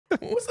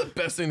What's the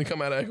best thing to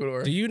come out of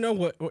Ecuador? Do you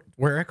know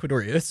where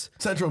Ecuador is?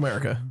 Central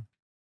America.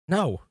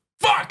 No.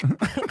 Fuck!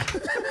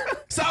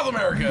 South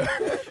America.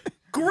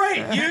 Great,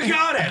 you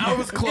got it. I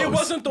was close. It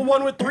wasn't the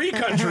one with 3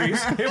 countries.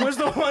 It was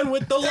the one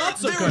with the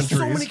lots of countries.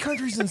 There are so many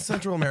countries in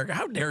Central America.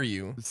 How dare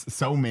you?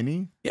 So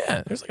many?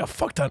 Yeah, there's like a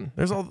fuck ton.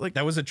 There's all like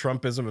that was a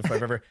Trumpism if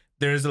I've ever.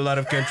 There's a lot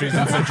of countries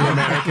in Central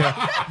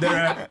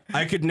America.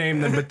 I could name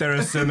them, but there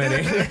are so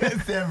many.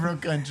 Several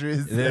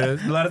countries. There are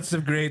lots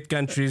of great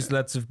countries,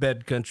 lots of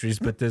bad countries,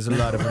 but there's a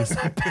lot of them.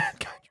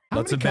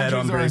 Lots of bad countries are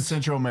in hombres.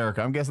 Central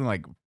America? I'm guessing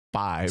like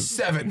 5.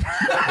 7.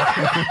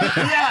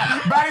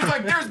 Yeah, Baddie's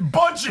like, there's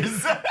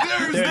bunches.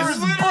 There's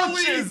literally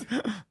bunches.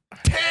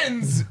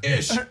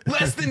 Tens-ish.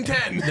 Less than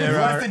 10. There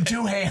Less are than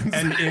 2 hands.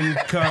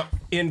 an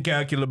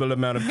incalculable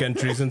amount of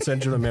countries in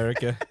Central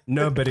America.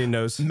 Nobody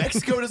knows.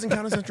 Mexico doesn't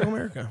count as Central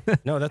America.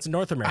 No, that's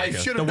North America. I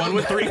should the have one known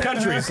with 3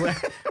 countries.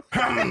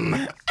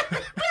 Baddie's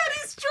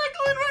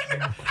struggling right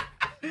now.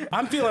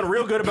 I'm feeling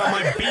real good about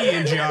my B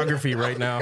in geography right now.